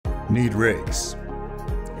Need rigs?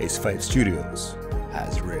 Ace5 Studios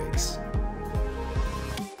has rigs.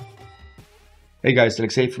 Hey guys,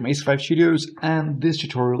 Alexei from Ace5 Studios, and this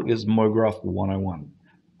tutorial is Mograph 101.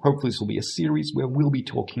 Hopefully this will be a series where we'll be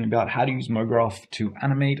talking about how to use Mograph to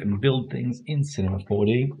animate and build things in Cinema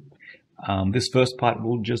 4D. This first part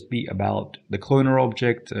will just be about the cloner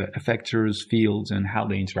object, effectors, fields, and how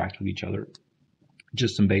they interact with each other.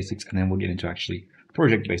 Just some basics, and then we'll get into actually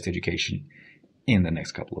project-based education in the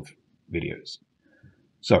next couple of videos.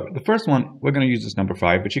 So the first one, we're going to use this number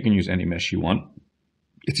 5, but you can use any mesh you want.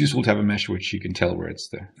 It's useful to have a mesh which you can tell where it's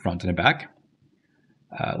the front and the back.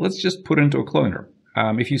 Let's just put it into a cloner.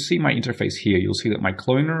 If you see my interface here, you'll see that my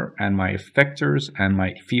cloner and my effectors and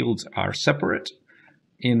my fields are separate.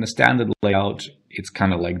 In the standard layout, it's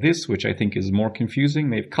kind of like this, which I think is more confusing.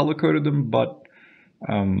 They've color-coded them, but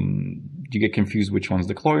you get confused which one's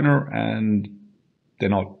the cloner, and they're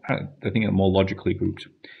not, I think they're more logically grouped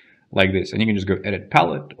like this. And you can just go edit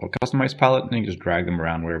palette or customize palette, and you can just drag them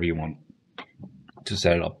around wherever you want to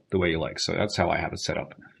set it up the way you like. So that's how I have it set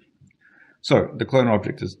up. So the cloner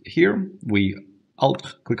object is here. We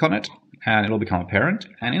alt-click on it, and it'll become a parent,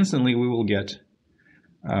 and instantly we will get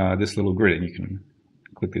this little grid, and you can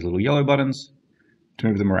click these little yellow buttons to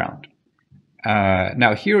move them around.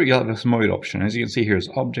 Now here you have this mode option. As you can see here is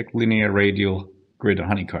object, linear, radial, grid, and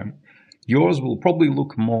honeycomb. Yours will probably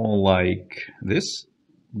look more like this,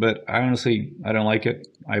 but I don't like it.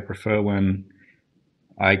 I prefer when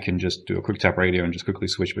I can just do a quick tap radio and just quickly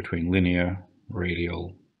switch between linear,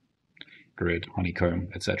 radial, grid, honeycomb,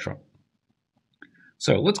 etc.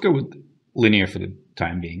 So let's go with linear for the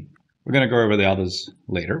time being. We're going to go over the others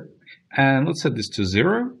later. And let's set this to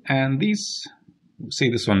 0. And these, see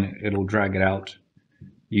this one, it'll drag it out.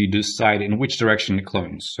 You decide in which direction it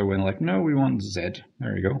clones. So we're like, no, we want Z.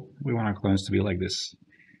 There we go. We want our clones to be like this.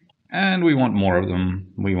 And we want more of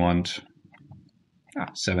them. We want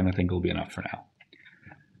 7, I think will be enough for now.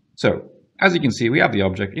 So as you can see, we have the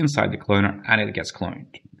object inside the cloner and it gets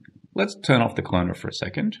cloned. Let's turn off the cloner for a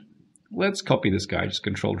second. Let's copy this guy, just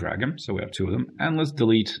control drag him. So we have 2 of them. And let's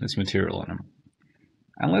delete this material on him.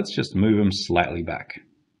 And let's just move him slightly back.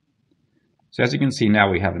 So as you can see,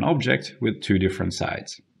 now we have an object with 2 different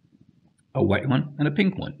sides, a white one and a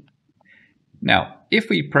pink one. Now, if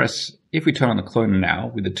we turn on the cloner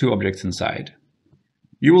now with the 2 objects inside,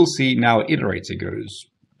 you will see now it iterates. It goes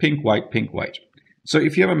pink, white, pink, white. So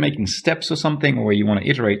if you're ever making steps or something, or you want to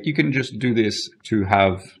iterate, you can just do this to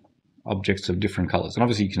have objects of different colors. And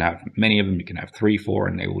obviously you can have many of them. You can have 3, 4,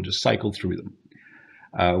 and they will just cycle through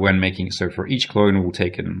them when making. So for each clone, we'll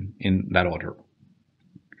take it in that order.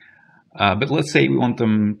 But let's say we want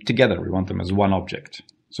them together. We want them as one object.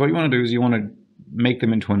 So what you want to do is you want to make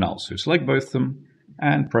them into a null. So select both of them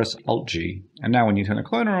and press Alt-G. And now when you turn the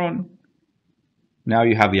cloner on, now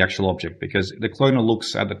you have the actual object because the cloner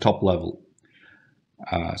looks at the top level.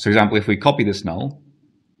 So for example, if we copy this null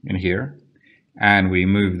in here and we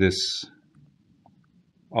move this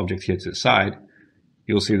object here to the side,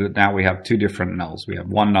 you'll see that now we have 2 different nulls. We have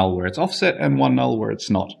one null where it's offset and one null where it's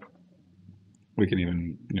not. We can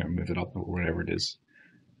even move it up or whatever it is.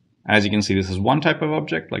 As you can see, this is one type of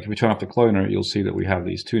object. Like if we turn off the cloner, you'll see that we have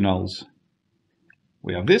these 2 nulls.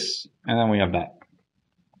 We have this, and then we have that.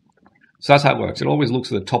 So that's how it works. It always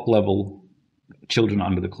looks at the top level children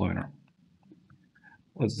under the cloner.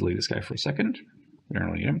 Let's delete this guy for a second. We don't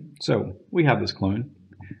really need him. So we have this clone.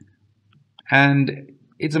 And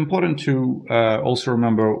it's important to also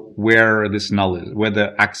remember where this null is, where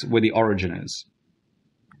the origin is,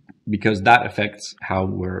 because that affects how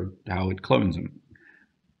it clones them.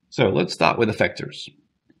 So let's start with effectors.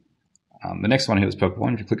 The next one here is purple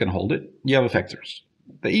one. If you click and hold it, you have effectors.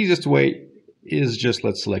 The easiest way is just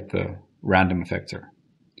let's select the random effector.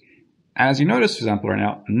 As you notice, for example, right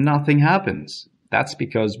now, nothing happens. That's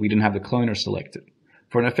because we didn't have the cloner selected.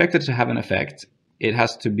 For an effector to have an effect, it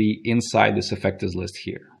has to be inside this effectors list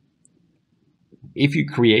here. If you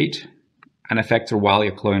create an effector while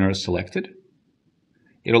your cloner is selected,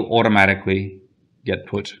 it'll automatically get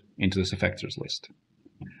put into this effectors list.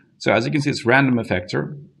 So as you can see, it's random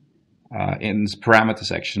effector. In this parameter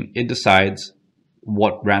section, it decides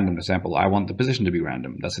what random. For example, I want the position to be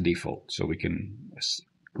random. That's a default. So we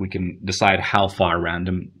can decide how far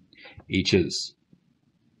random each is.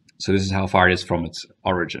 So this is how far it is from its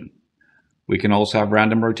origin. We can also have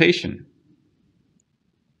random rotation.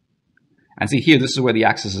 And see here, this is where the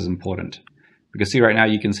axis is important. Because see right now,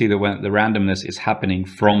 you can see that when the randomness is happening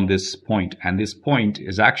from this point. And this point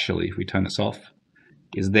is actually, if we turn this off,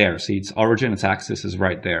 is there. See, its origin, its axis is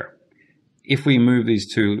right there. If we move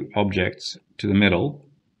these 2 objects to the middle,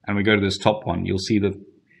 and we go to this top one, you'll see that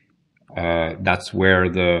That's where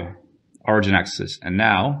the origin axis is. And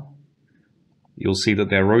now you'll see that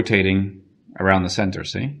they're rotating around the center,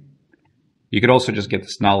 see? You could also just get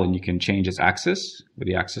this null and you can change its axis with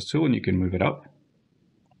the axis tool and you can move it up.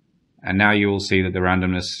 And now you will see that the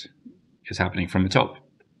randomness is happening from the top.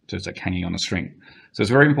 So it's like hanging on a string. So it's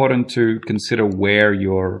very important to consider where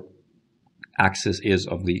your axis is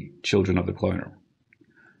of the children of the cloner,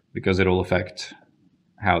 because it will affect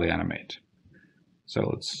how they animate. So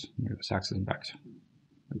let's move this axis back.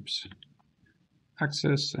 Oops.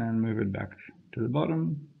 Axis and move it back to the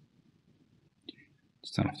bottom.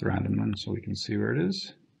 Let's turn off the random one so we can see where it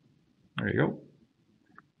is. There you go. And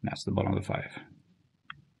that's the bottom of the 5.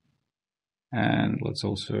 And let's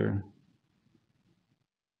also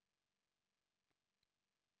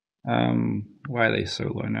why are they so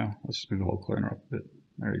low now? Let's just move the whole cloner up a bit.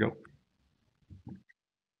 There we go.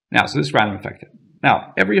 Now, so this random effector.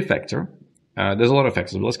 Now, every effector, there's a lot of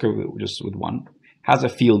effectors, but let's go just with one, has a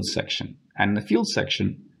field section. And the field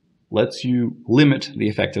section lets you limit the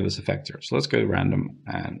effect of this effector. So let's go random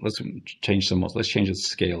and let's change some more. Let's change its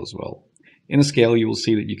scale as well. In the scale, you will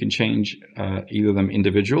see that you can change either them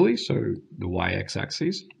individually, so the y-x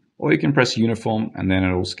axes, or you can press uniform and then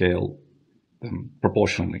it will scale them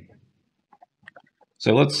proportionally.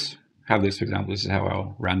 So let's have this, for example. This is how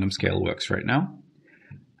our random scale works right now.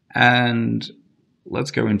 And let's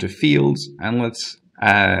go into fields and let's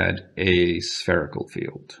add a spherical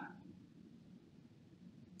field.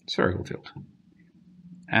 Spherical field.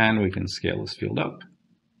 And we can scale this field up.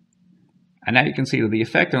 And now you can see that the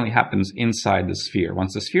effect only happens inside the sphere.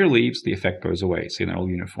 Once the sphere leaves, the effect goes away. See, they're all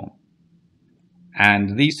uniform.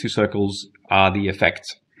 And these two circles are the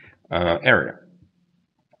effect area.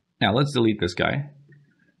 Now let's delete this guy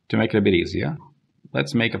to make it a bit easier.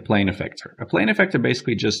 Let's make a plane effector. A plane effector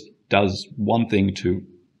basically just does one thing to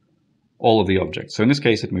all of the objects. So in this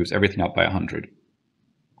case, it moves everything up by 100.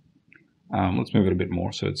 Let's move it a bit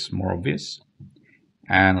more so it's more obvious.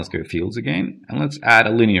 And let's go fields again. And let's add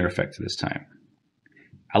a linear effector this time.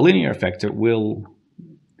 A linear effector will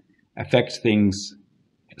affect things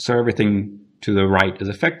so everything to the right is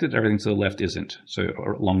affected, everything to the left isn't. So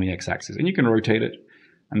along the x-axis. And you can rotate it,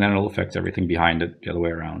 and then it'll affect everything behind it the other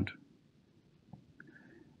way around.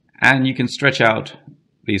 And you can stretch out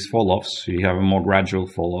these fall-offs, so you have a more gradual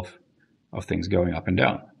fall-off of things going up and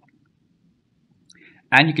down.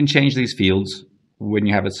 And you can change these fields when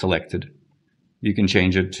you have it selected. You can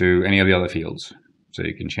change it to any of the other fields. So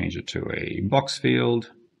you can change it to a box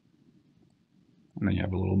field, and then you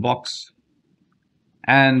have a little box.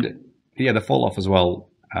 And yeah, the fall-off as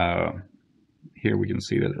well. Here we can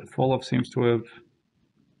see that the fall-off seems to have...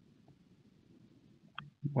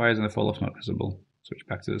 Why isn't the fall-off not visible? Switch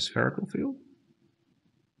back to the spherical field.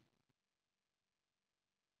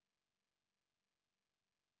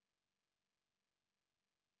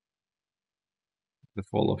 The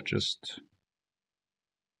fall-off just...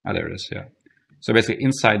 Ah, there it is, yeah. So basically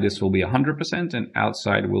inside this will be 100% and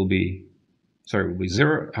outside will be, sorry, will be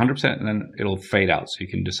 100%, and then it'll fade out. So you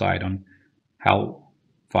can decide on how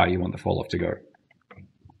far you want the fall-off to go.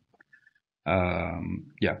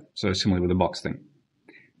 Yeah, so similarly with the box thing.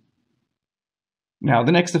 Now,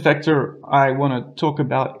 the next effector I want to talk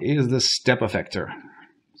about is the step effector.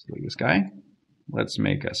 Let's look at this guy. Let's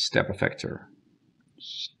make a step effector.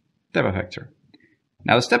 Step effector.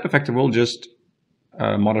 Now, the step effector will just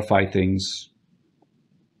modify things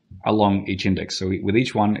along each index. So with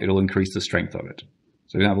each one, it'll increase the strength of it.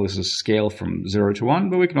 So, for example, this is a scale from 0 to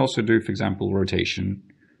 1, but we can also do, for example, rotation.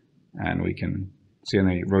 And we can see when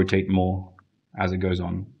they rotate more as it goes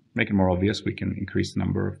on. Make it more obvious, we can increase the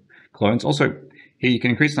number of clones. Also, here you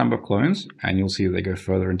can increase the number of clones, and you'll see they go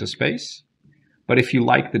further into space. But if you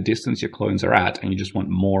like the distance your clones are at, and you just want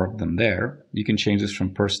more of them there, you can change this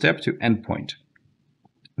from per step to endpoint.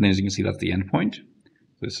 And then as you can see, that's the endpoint.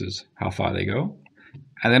 This is how far they go.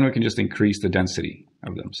 And then we can just increase the density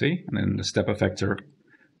of them, see? And then the step effector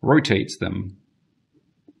rotates them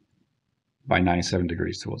by 97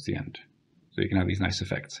 degrees towards the end. So you can have these nice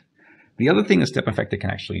effects. The other thing a step effector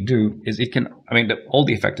can actually do is it can, all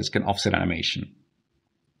the effectors can offset animation.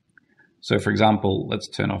 So for example, let's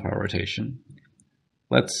turn off our rotation.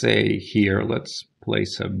 Let's say here, let's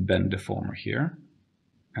place a bend deformer here.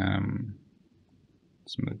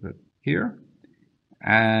 Let's move it here.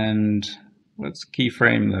 And let's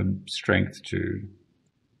keyframe the strength to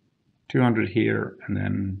 200 here, and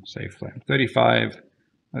then say flame 35.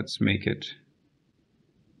 Let's make it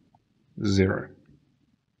 0.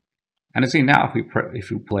 And see now, if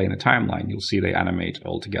we play in a timeline, you'll see they animate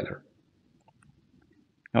all together.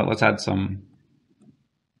 Now let's add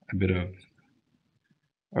a bit of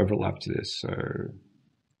overlap to this. So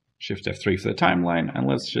Shift F3 for the timeline, and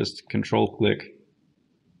let's just control click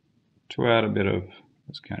to add a bit of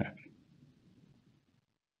this kind of,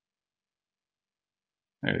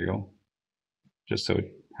 there you go, just so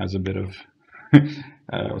it has a bit of,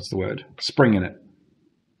 what's the word, spring in it.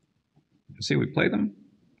 You see, we play them,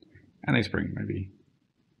 and they spring, maybe.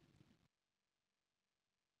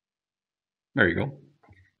 There you go.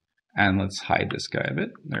 And let's hide this guy a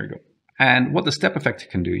bit. There you go. And what the step effector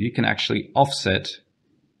can do, you can actually offset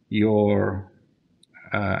your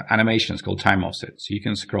animations called time offset. So you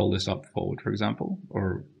can scroll this up forward, for example,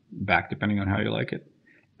 or back, depending on how you like it.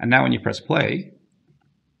 And now when you press play,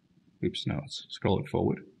 oops, no, let's scroll it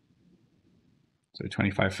forward. So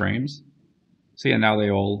 25 frames. See, and now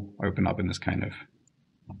they all open up in this kind of,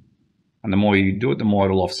 and the more you do it, the more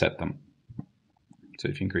it'll offset them. So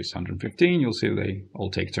if you increase 115, you'll see they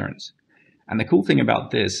all take turns. And the cool thing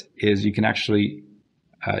about this is you can actually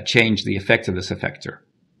change the effect of this effector.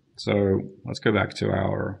 So let's go back to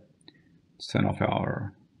let's turn off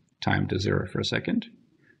our time to 0 for a second.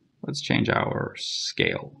 Let's change our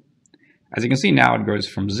scale. As you can see now, it goes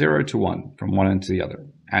from 0 to 1, from one end to the other.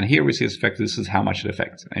 And here we see this effect, this is how much it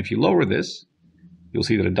affects. And if you lower this, you'll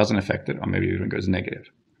see that it doesn't affect it, or maybe it even goes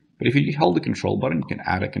negative. But if you hold the control button, you can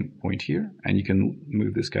add a point here, and you can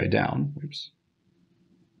move this guy down. Oops.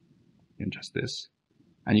 You can adjust this.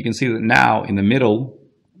 And you can see that now in the middle,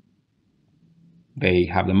 they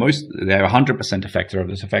have 100% effector of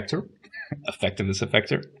this effector,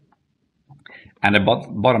 and at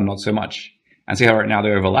bottom not so much. And see how right now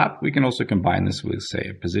they overlap? We can also combine this with,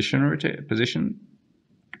 say, a position,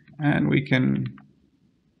 and we can,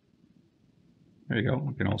 there you go,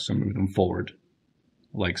 we can also move them forward,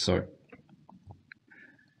 like so.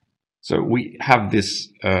 So we have this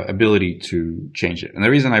ability to change it. And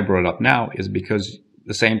the reason I brought it up now is because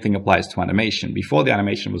the same thing applies to animation. Before, the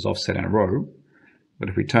animation was offset in a row, but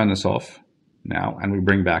if we turn this off now and we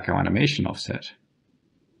bring back our animation offset,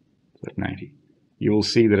 like 90, you will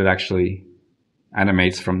see that it actually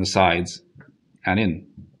animates from the sides and in.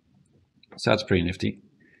 So that's pretty nifty.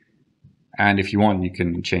 And if you want, you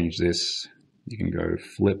can change this. You can go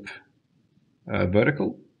flip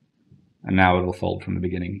vertical, and now it'll fold from the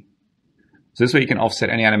beginning. So this way you can offset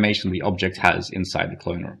any animation the object has inside the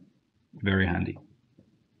cloner. Very handy.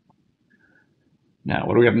 Now,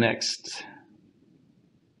 what do we have next?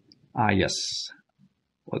 Yes.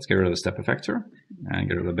 Let's get rid of the step effector and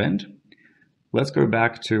get rid of the bend. Let's go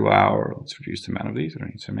back to let's reduce the amount of these, I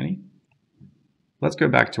don't need so many. Let's go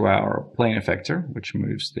back to our plane effector, which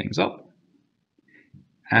moves things up.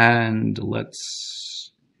 And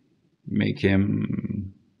let's make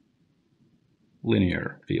him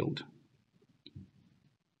linear field.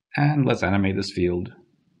 And let's animate this field.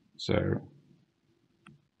 So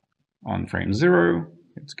on frame 0,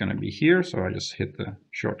 it's going to be here. So I just hit the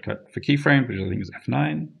shortcut for keyframe, which I think is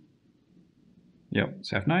F9. Yep,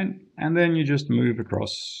 it's F9. And then you just move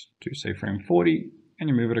across to, say, frame 40, and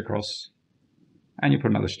you move it across, and you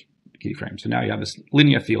put another keyframe. So now you have this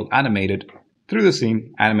linear field animated through the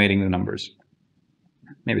scene, animating the numbers.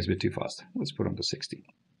 Maybe it's a bit too fast. Let's put them to 60.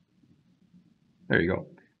 There you go.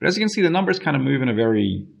 But as you can see, the numbers kind of move in a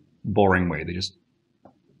very boring way. They just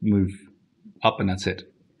move up and that's it.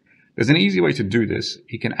 There's an easy way to do this.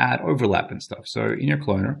 You can add overlap and stuff. So in your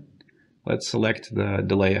cloner, let's select the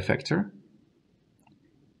delay effector.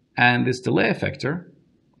 And this delay effector,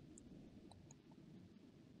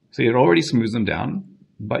 so it already smooths them down,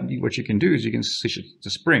 but what you can do is you can switch it to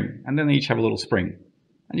spring, and then they each have a little spring.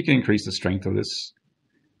 And you can increase the strength of this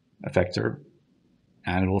effector,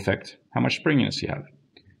 and it will affect how much springiness you have.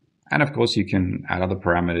 And of course, you can add other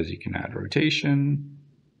parameters. You can add rotation.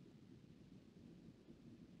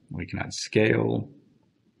 We can add scale.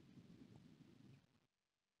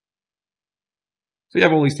 So you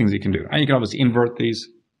have all these things you can do. And you can obviously invert these.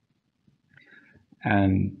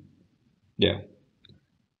 And yeah,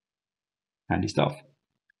 handy stuff.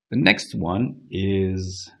 The next one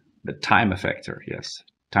is the time effector. Yes,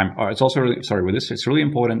 time. It's also really, sorry, with this, it's really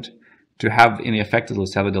important to have in the effectors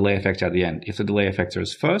list have a delay effector at the end. If the delay effector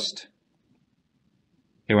is first,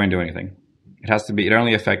 it won't do anything. It has to be. It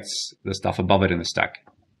only affects the stuff above it in the stack.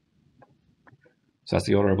 So that's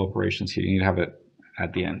the order of operations here. You need to have it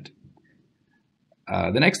at the end.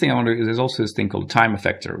 The next thing I want to do is there's also this thing called time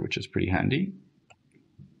effector, which is pretty handy.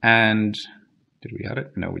 And did we add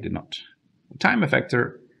it? No, we did not. The time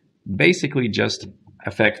effector basically just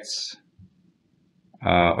affects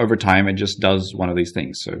over time. It just does one of these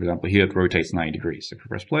things. So, for example, here it rotates 90 degrees. So if we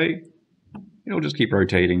press play, it'll just keep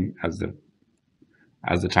rotating as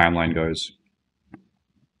the timeline goes.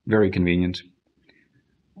 Very convenient.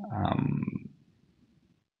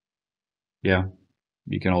 Yeah.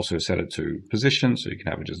 You can also set it to position, so you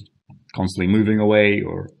can have it just constantly moving away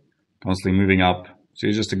or constantly moving up. So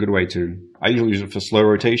it's just a good way to, I usually use it for slow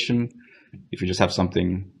rotation. If you just have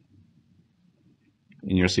something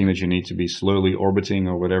in your scene that you need to be slowly orbiting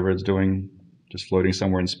or whatever it's doing, just floating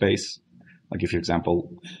somewhere in space. Like if, for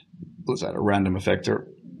example, let's add a random effector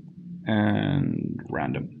and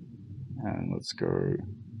random. And let's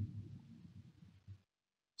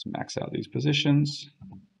max out these positions.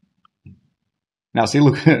 Now see,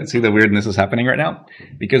 look, see the weirdness is happening right now?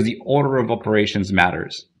 Because the order of operations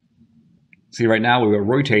matters. See, right now we were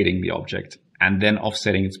rotating the object and then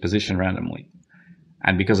offsetting its position randomly.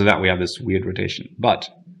 And because of that, we have this weird rotation. But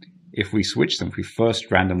if we switch them, if we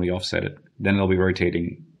first randomly offset it, then it'll be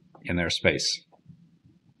rotating in their space.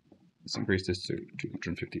 Let's increase this to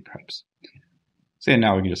 250 perhaps. So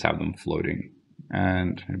now we can just have them floating,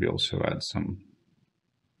 and maybe also add some.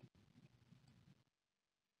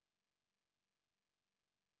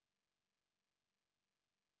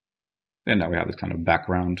 Then now we have this kind of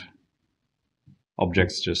background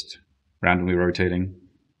objects just randomly rotating.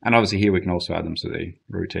 And obviously here we can also add them so they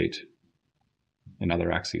rotate in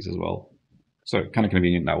other axes as well. So kind of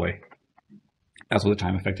convenient that way. That's what the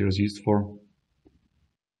time effector is used for.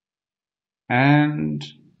 And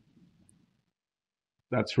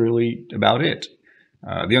that's really about it.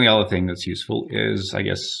 The only other thing that's useful is, I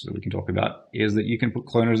guess, that we can talk about, is that you can put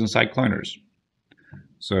cloners inside cloners.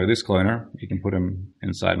 So this cloner, you can put them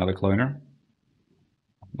inside another cloner.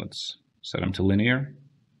 Let's set them to linear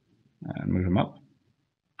and move them up.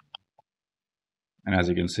 And as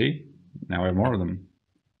you can see, now we have more of them.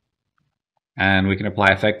 And we can apply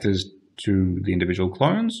effectors to the individual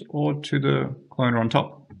clones or to the cloner on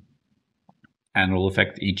top. And it will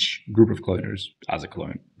affect each group of cloners as a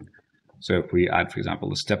clone. So if we add, for example,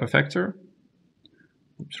 the step effector,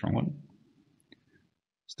 oops, wrong one,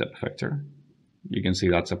 step effector, you can see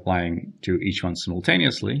that's applying to each one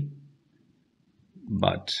simultaneously.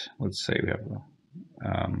 But let's say we have,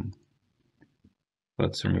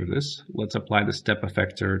 let's remove this. Let's apply the step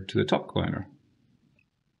effector to the top cloner.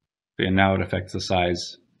 And now it affects the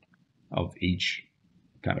size of each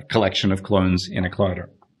kind of collection of clones in a cloner,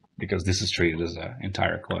 because this is treated as an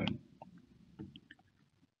entire clone.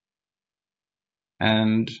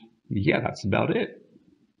 And yeah, that's about it.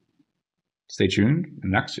 Stay tuned.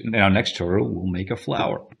 In our next tutorial, we'll make a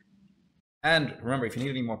flower. And remember, if you need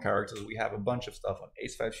any more characters, we have a bunch of stuff on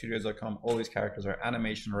ace5studios.com. All these characters are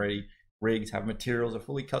animation ready, rigged, have materials, are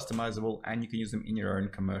fully customizable, and you can use them in your own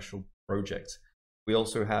commercial projects. We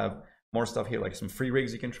also have more stuff here, like some free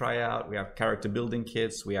rigs you can try out. We have character building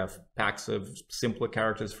kits. We have packs of simpler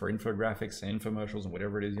characters for infographics and infomercials and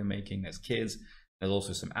whatever it is you're making. There's kids. There's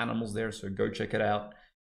also some animals there, so go check it out.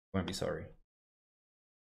 You won't be sorry.